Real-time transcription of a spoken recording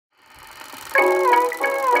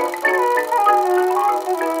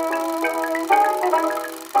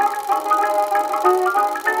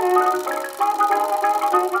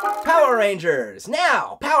Rangers!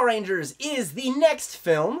 Now, Power Rangers is the next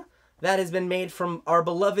film that has been made from our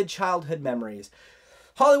beloved childhood memories.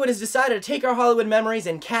 Hollywood has decided to take our Hollywood memories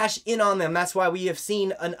and cash in on them. That's why we have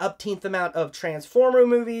seen an upteenth amount of Transformer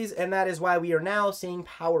movies, and that is why we are now seeing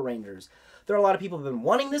Power Rangers. There are a lot of people who have been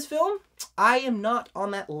wanting this film. I am not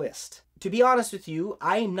on that list. To be honest with you,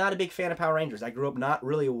 I am not a big fan of Power Rangers. I grew up not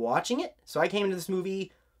really watching it, so I came into this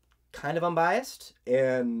movie kind of unbiased,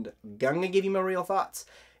 and gonna give you my real thoughts.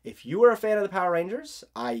 If you are a fan of the Power Rangers,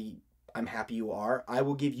 I'm happy you are. I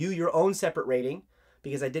will give you your own separate rating,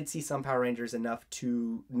 because I did see some Power Rangers enough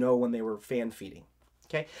to know when they were fan-feeding.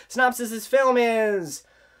 Okay? Synopsis of this film is: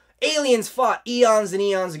 aliens fought eons and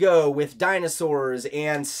eons ago with dinosaurs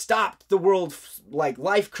and stopped the world, like,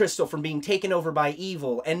 life crystal from being taken over by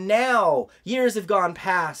evil. And now, years have gone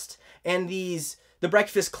past, and the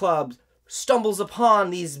Breakfast Club stumbles upon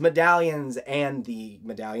these medallions, and the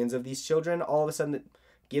medallions of these children, all of a sudden, it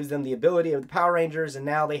gives them the ability of the Power Rangers, and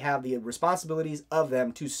now they have the responsibilities of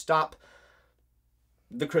them to stop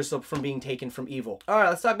the crystal from being taken from evil. Alright,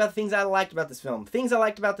 let's talk about the things I liked about this film. Things I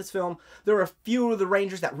liked about this film, there were a few of the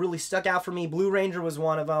Rangers that really stuck out for me. Blue Ranger was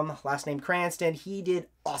one of them, last name Cranston. He did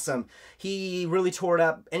awesome. He really tore it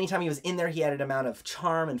up. Anytime he was in there, he had an amount of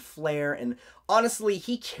charm and flair, and honestly,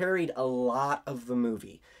 he carried a lot of the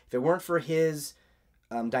movie. If it weren't for his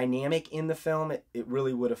dynamic in the film, it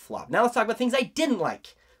really would have flopped. Now let's talk about things I didn't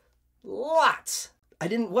like. Lots.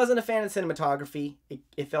 Wasn't a fan of the cinematography.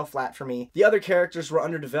 It fell flat for me. The other characters were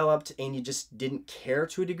underdeveloped, and you just didn't care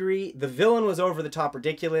to a degree. The villain was over the top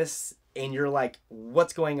ridiculous, and you're like,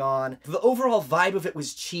 what's going on? The overall vibe of it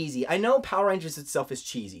was cheesy. I know Power Rangers itself is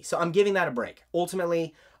cheesy, so I'm giving that a break.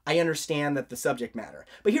 Ultimately, I understand that the subject matter.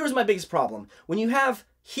 But here's my biggest problem. When you have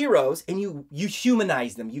heroes and you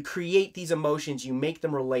humanize them, you create these emotions, you make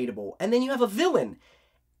them relatable, and then you have a villain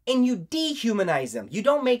and you dehumanize them. You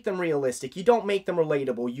don't make them realistic. You don't make them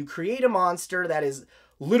relatable. You create a monster that is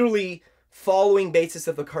literally following basis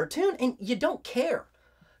of the cartoon, and you don't care.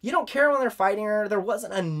 You don't care when they're fighting her. There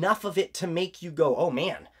wasn't enough of it to make you go, oh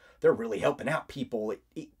man, they're really helping out people.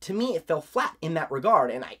 To me, it fell flat in that regard,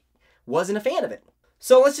 and I wasn't a fan of it.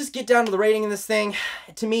 So let's just get down to the rating in this thing.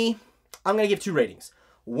 To me, I'm going to give 2 ratings.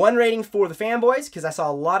 1 rating for the fanboys, because I saw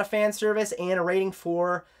a lot of fan service, and a rating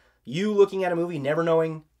for you looking at a movie, never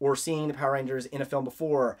knowing or seeing the Power Rangers in a film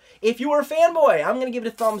before. If you are a fanboy, I'm going to give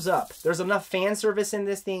it a thumbs up. There's enough fan service in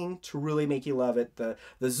this thing to really make you love it. The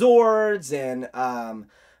Zords and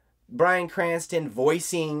Bryan Cranston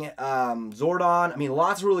voicing Zordon. I mean,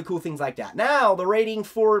 lots of really cool things like that. Now, the rating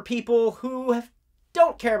for people who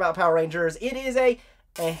don't care about Power Rangers, it is a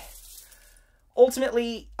eh.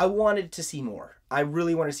 Ultimately, I wanted to see more. I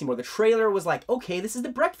really wanted to see more. The trailer was like, okay, this is the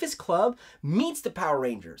Breakfast Club meets the Power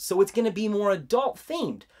Rangers, so it's going to be more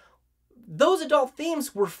adult-themed. Those adult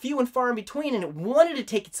themes were few and far in between, and it wanted to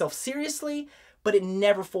take itself seriously, but it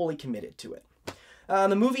never fully committed to it.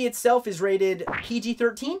 The movie itself is rated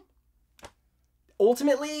PG-13.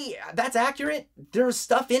 Ultimately, that's accurate. There's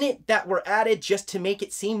stuff in it that were added just to make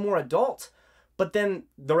it seem more adult, but then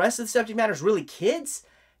the rest of the subject matter is really kids.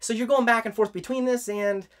 So you're going back and forth between this,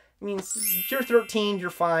 and I mean, if you're 13,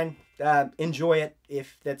 you're fine. Enjoy it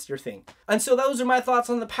if that's your thing. And so those are my thoughts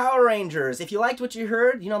on the Power Rangers. If you liked what you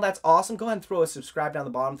heard, you know, that's awesome. Go ahead and throw a subscribe down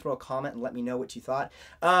the bottom, throw a comment, and let me know what you thought.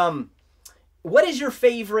 What is your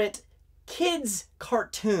favorite kids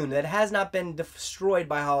cartoon that has not been destroyed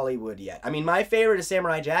by Hollywood yet? I mean, my favorite is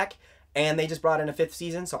Samurai Jack, and they just brought in a 5th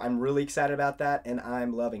season, so I'm really excited about that, and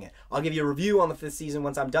I'm loving it. I'll give you a review on the 5th season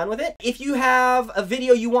once I'm done with it. If you have a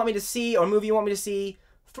video you want me to see, or a movie you want me to see,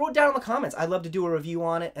 throw it down in the comments. I'd love to do a review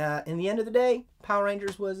on it. In the end of the day, Power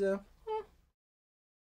Rangers was